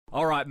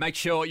All right, make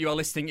sure you are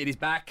listening. It is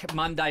back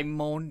Monday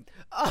morning.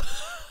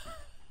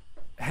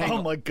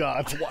 Oh my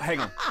God. Hang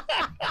on.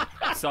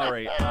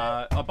 Sorry.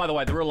 By the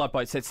way, the Real Love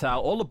Boat sets sail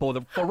all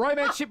aboard for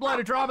romance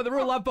shipload of drama. The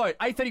Real Love Boat,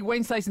 8:30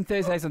 Wednesdays and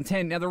Thursdays on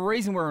 10. Now, the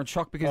reason we're on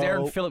shock because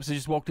Erin Phillips has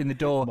just walked in the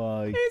door.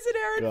 My Is it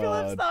Erin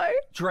Phillips, though?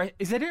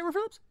 Is that Erin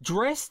Phillips?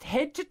 Dressed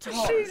head to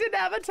toe. She's an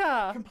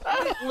Avatar.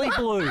 Completely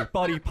blue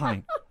body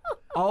paint.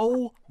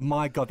 Oh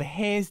my God, the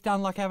hair's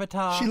done like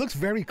Avatar. She looks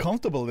very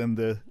comfortable in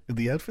the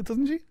outfit,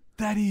 doesn't she?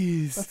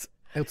 That's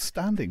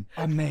Outstanding.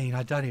 I mean,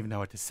 I don't even know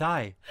what to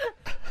say.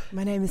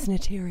 My name is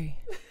Natiri.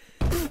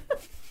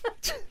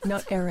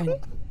 Not Erin.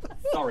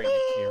 Sorry,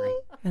 Natiri.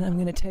 And I'm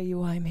going to tell you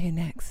why I'm here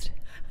next.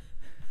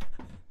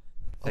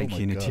 Thank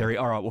you, Natiri.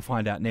 All right, we'll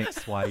find out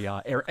next why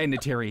and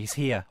Natiri is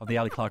here on the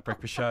Ali Clark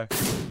Breakfast Show.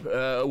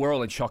 We're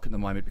all in shock at the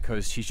moment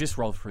because she's just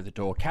rolled through the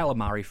door.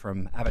 Calamari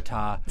from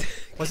Avatar.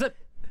 Was it?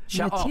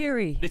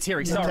 Natiri.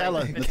 Natiri, sorry.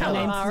 Nutella.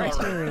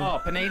 Natiri.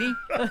 Oh, panini?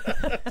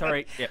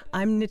 Sorry. Yeah.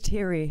 I'm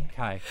Natiri.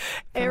 Okay.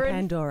 Erin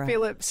Pandora.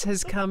 Phillips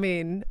has come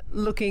in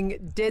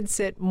looking dead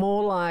set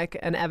more like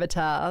an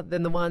Avatar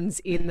than the ones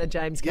in the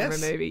James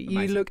Cameron movie. You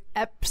Amazing. look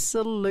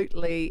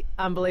absolutely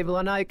unbelievable.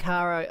 I know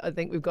Cara, I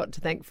think we've got to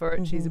thank for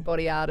it. She's a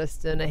body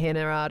artist and a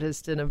henna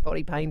artist and a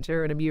body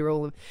painter and a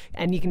mural.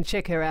 And you can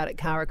check her out at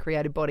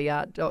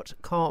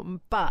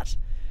caracreativebodyart.com. But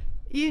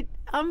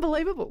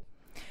unbelievable.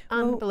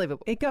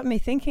 Unbelievable. It got me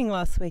thinking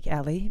last week,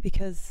 Ali,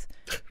 because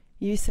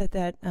you said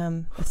that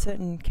a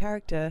certain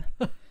character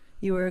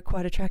you were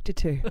quite attracted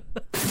to.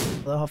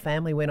 The whole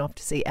family went off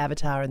to see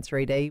Avatar in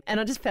 3D, and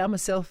I just found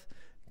myself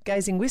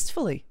gazing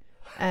wistfully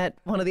at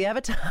one of the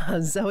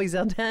avatars, Zoe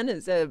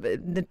Saldana's. I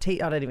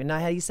don't even know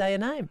how you say her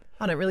name.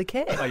 I don't really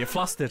care. Oh, you're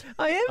flustered.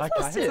 I am Okay,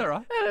 flustered. that's all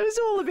right. And it was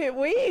all a bit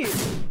weird.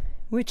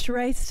 Which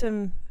raised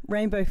some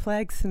rainbow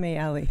flags for me,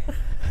 Ali.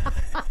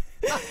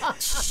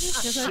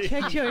 Because I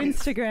checked your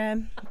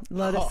Instagram, a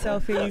lot of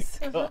selfies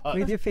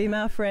with your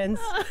female friends.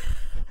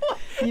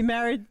 You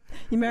married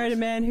a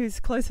man who's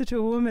closer to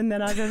a woman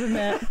than I've ever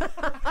met.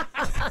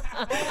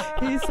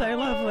 He's so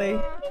lovely.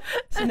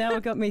 So now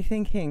it got me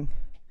thinking,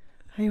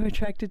 are you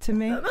attracted to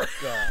me?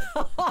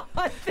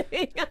 I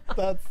think.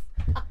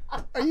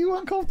 Are you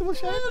uncomfortable,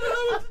 Shane?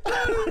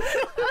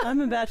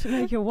 I'm about to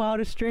make your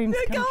wildest dreams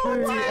come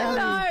true. Ali.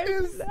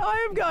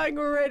 I am going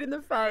red in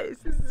the face.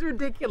 This is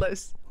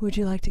ridiculous. Would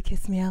you like to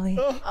kiss me, Ali?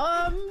 This is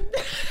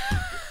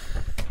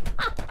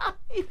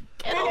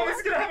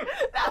going to happen.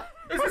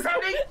 Is this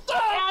happening?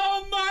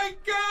 Oh, my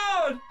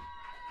God.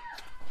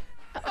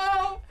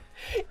 Oh.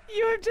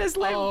 You have just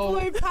left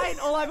blue paint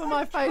all over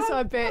my face,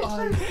 I bet.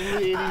 I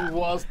really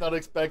was not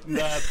expecting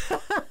that.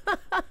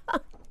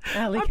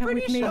 Ali, I'm come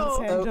pretty with me to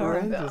sure-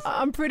 Pandora.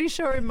 I'm pretty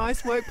sure in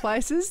most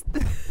workplaces,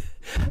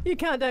 you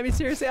can't take me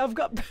seriously. I've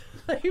got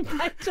blue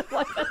paint all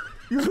over.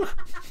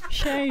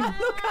 Shane,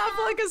 Look half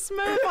like a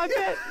Smurf, I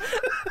bet.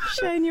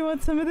 Shane, you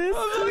want some of this?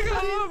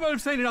 I've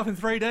seen it up in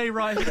 3D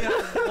right here.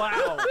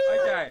 Wow.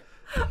 Okay.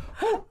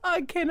 I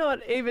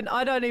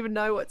don't even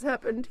know what's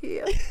happened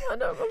here. I'm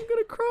going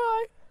to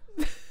cry.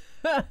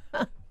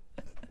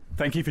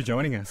 Thank you for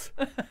joining us.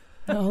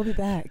 I'll be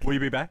back. Will you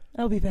be back?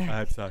 I'll be back. I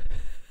hope so.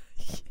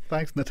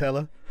 Thanks,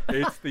 Nutella.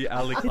 It's the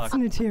Ali Clark.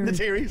 It's Natiri.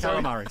 Natiri,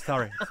 sorry. Calamari,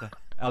 sorry. It's the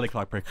Ali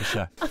Clark Breakfast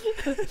Show.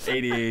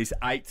 It is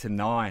 8 to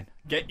 9.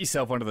 Get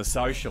yourself onto the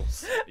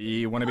socials.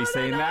 You want to be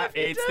seeing that? if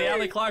you It's do. the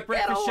Ali Clark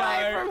Breakfast Get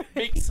away Show.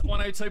 Mix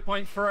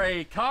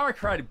 102.3.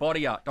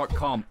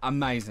 caracreativebodyart.com.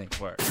 Amazing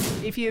work.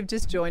 If you have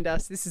just joined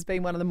us, this has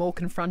been one of the more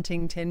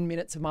confronting 10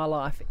 minutes of my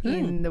life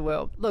in the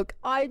world. Look,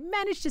 I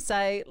managed to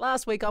say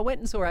last week I went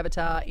and saw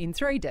Avatar in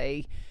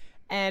 3D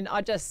and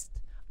I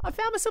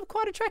found myself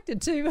quite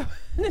attracted to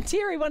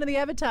Natiri, one of the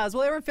avatars.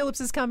 Well, Erin Phillips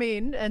has come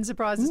in and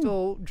surprised us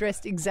all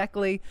dressed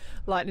exactly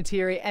like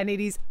Natiri, and it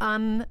is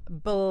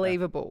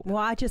unbelievable. Well,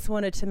 I just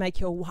wanted to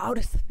make your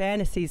wildest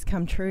fantasies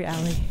come true,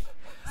 Ali.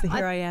 So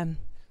here I am.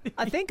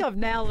 I think I've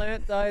now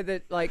learnt, though,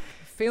 that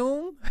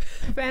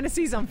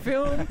fantasies on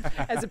film,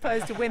 as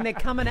opposed to when they're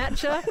coming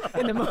at you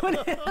in the morning,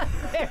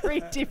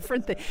 very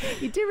different thing.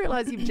 You do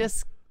realise you've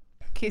just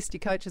kissed your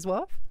coach's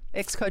wife,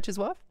 ex-coach's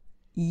wife?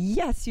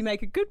 Yes, you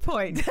make a good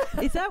point.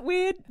 Is that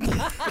weird? Can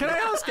I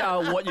ask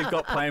what you've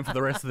got planned for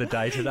the rest of the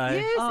day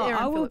today? Yes, Erin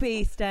I will Phillips.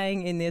 be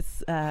staying in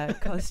this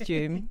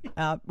costume,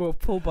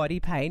 full body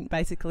paint,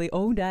 basically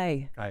all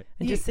day. Great.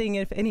 And just seeing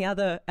if any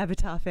other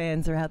Avatar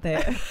fans are out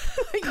there.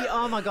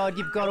 Oh, my God,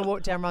 you've got to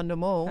walk down Rundle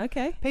Mall.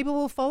 Okay. People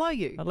will follow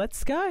you. Well,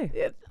 let's go.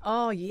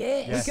 Oh,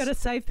 yes. Yes. We've got to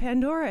save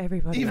Pandora,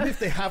 everybody. Even if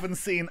they haven't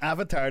seen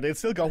Avatar, they'd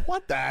still go,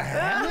 what the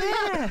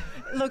hell?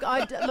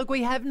 Look,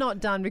 we have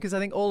not done, because I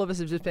think all of us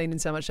have just been in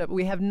so much shape, but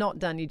we have not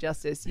done you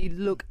justice. You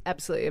look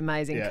absolutely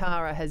amazing. Yeah.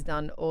 Cara has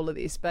done all of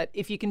this, but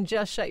if you can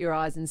just shut your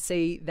eyes and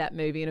see that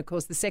movie, and of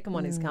course the second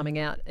one is coming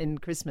out in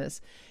Christmas,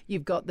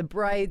 you've got the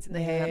braids in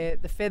the hair,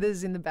 the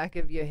feathers in the back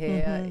of your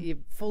hair, you're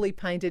fully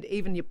painted,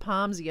 even your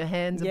palms of your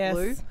hands are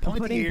blue. I'm Pointy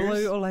putting ears.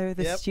 blue all over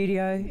the Yep.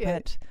 studio. Yeah.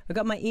 But I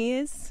got my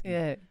ears.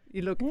 Yeah.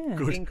 You look Yeah.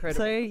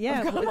 incredible. So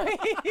yeah,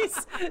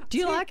 do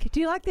you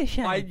like this,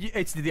 Shane?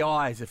 It's the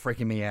eyes are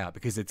freaking me out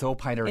because it's all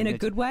painted In a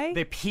good way?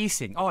 They're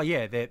piercing. Oh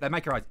yeah, they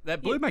make your eyes.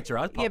 That blue makes your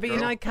eyes pop. Yeah, but you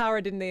girl. know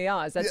Cara didn't the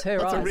eyes. That's her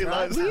That's eyes, a real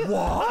right? eyes.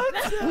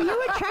 What? Were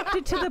you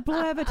attracted to the blue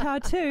avatar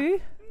too?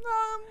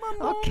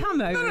 Oh,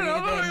 come over here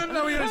then.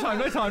 No, no time.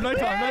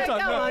 Yeah,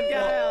 come on,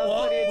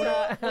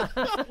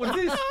 go. What's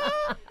this?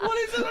 What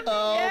is it?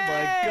 Oh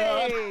my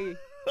God. Yay.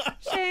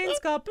 Shane's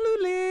got blue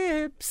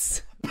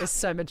lips. We're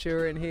so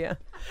mature in here.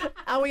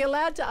 Are we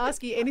allowed to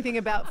ask you anything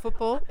about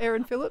football,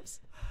 Erin Phillips?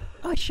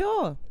 Oh,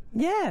 sure.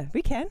 Yeah,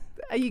 we can.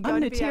 Are you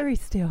going I'm to a Terry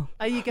still.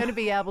 Are you going to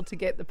be able to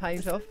get the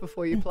paint off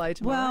before you play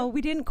tomorrow? Well,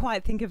 we didn't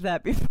quite think of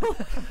that before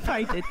we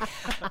painted.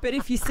 But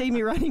if you see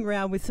me running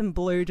around with some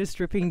blue just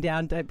dripping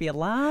down, don't be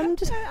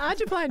alarmed. Aren't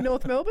you playing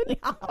North Melbourne?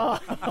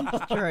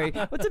 It's true.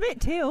 Well, it's a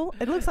bit teal.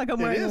 It looks like I'm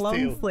wearing is long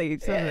teal.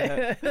 sleeves,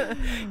 doesn't it?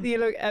 You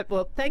look at,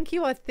 well, thank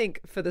you, I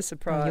think, for the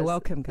surprise. You're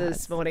welcome, guys.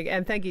 This morning.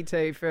 And thank you,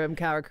 too, from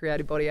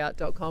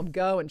CaraCreativeBodyArt.com.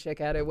 Go and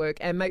check out her work.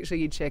 And make sure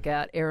you check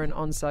out Erin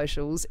on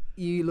socials.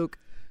 You look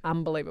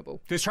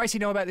unbelievable. Does Tracy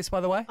know about this, by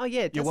the way? Oh,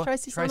 yeah. Does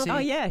Tracy sign Tracy? up? Oh,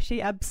 yeah,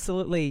 she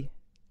absolutely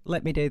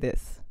let me do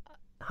this.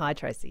 Hi,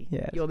 Tracy.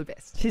 Yeah. You're the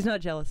best. She's not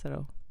jealous at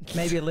all.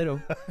 Maybe a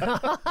little.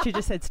 She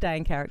just said stay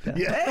in character.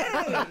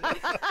 Yeah.